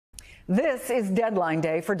This is deadline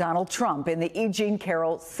day for Donald Trump in the E. Jean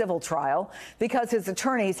Carroll civil trial because his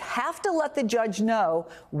attorneys have to let the judge know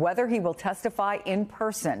whether he will testify in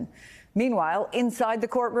person. Meanwhile, inside the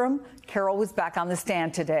courtroom, Carroll was back on the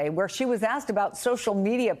stand today, where she was asked about social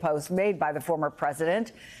media posts made by the former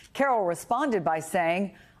president. Carroll responded by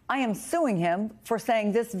saying, "I am suing him for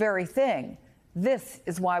saying this very thing. This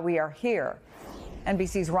is why we are here."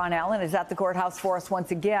 NBC's Ron Allen is at the courthouse for us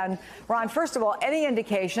once again. Ron, first of all, any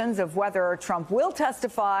indications of whether Trump will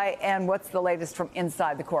testify, and what's the latest from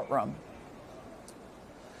inside the courtroom?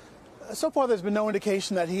 So far, there's been no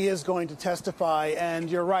indication that he is going to testify. And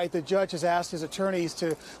you're right, the judge has asked his attorneys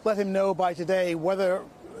to let him know by today whether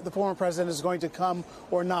the former president is going to come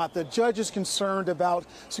or not. The judge is concerned about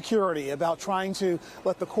security, about trying to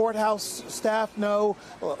let the courthouse staff know,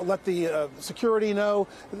 let the security know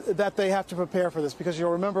that they have to prepare for this. Because you'll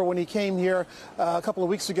remember when he came here a couple of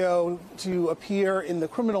weeks ago to appear in the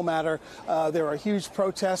criminal matter, there were huge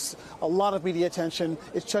protests, a lot of media attention.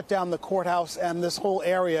 It shut down the courthouse and this whole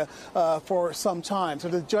area for some time. So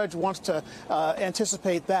the judge wants to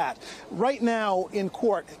anticipate that. Right now in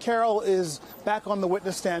court, Carroll is back on the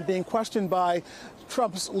witness stand, being questioned by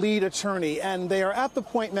Trump's lead attorney, and they are at the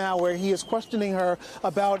point now where he is questioning her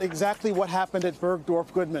about exactly what happened at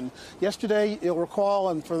Bergdorf Goodman. Yesterday, you'll recall,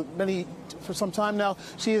 and for some time now,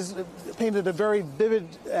 she has painted a very vivid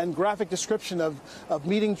and graphic description of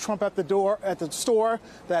meeting Trump at the store,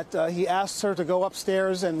 that he asks her to go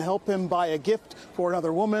upstairs and help him buy a gift for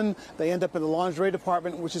another woman. They end up in the lingerie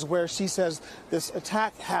department, which is where she says this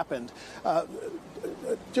attack happened.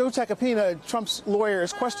 Joe Tacopina, Trump's lawyer,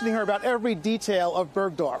 is questioning her about every detail of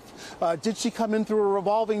Bergdorf. Did she come in through a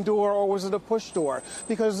revolving door, or was it a push door?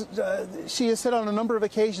 Because she has said on a number of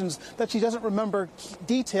occasions that she doesn't remember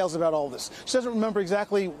details about all this. She doesn't remember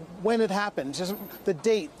exactly when it happened, the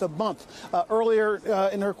date, the month. Earlier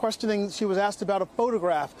in her questioning, she was asked about a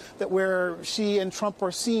photograph where she and Trump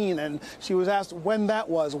were seen, and she was asked when that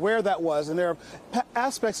was, where that was. And there are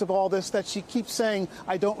aspects of all this that she keeps saying,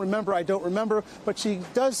 I don't remember, but she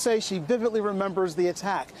does say she vividly remembers the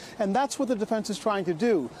attack. And that's what the defense is trying to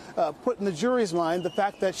do, put in the jury's mind the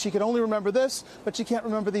fact that she can only remember this, but she can't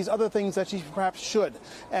remember these other things that she perhaps should.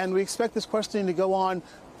 And we expect this questioning to go on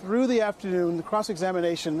through the afternoon, the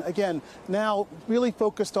cross-examination, again, now really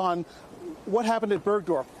focused on what happened at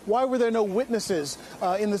Bergdorf. Why were there no witnesses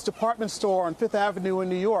in this department store on Fifth Avenue in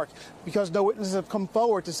New York? Because no witnesses have come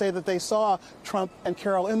forward to say that they saw Trump and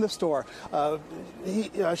Carroll in the store.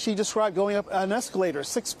 She described going up an escalator,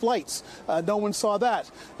 6 flights. No one saw that.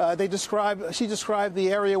 She described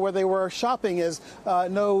the area where they were shopping as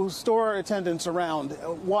no store attendants around.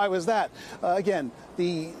 Why was that? Again,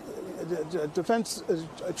 the defense,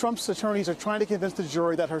 Trump's attorneys are trying to convince the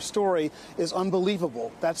jury that her story is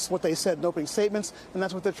unbelievable. That's what they said in opening statements, and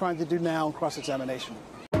that's what they're trying to do now in cross-examination.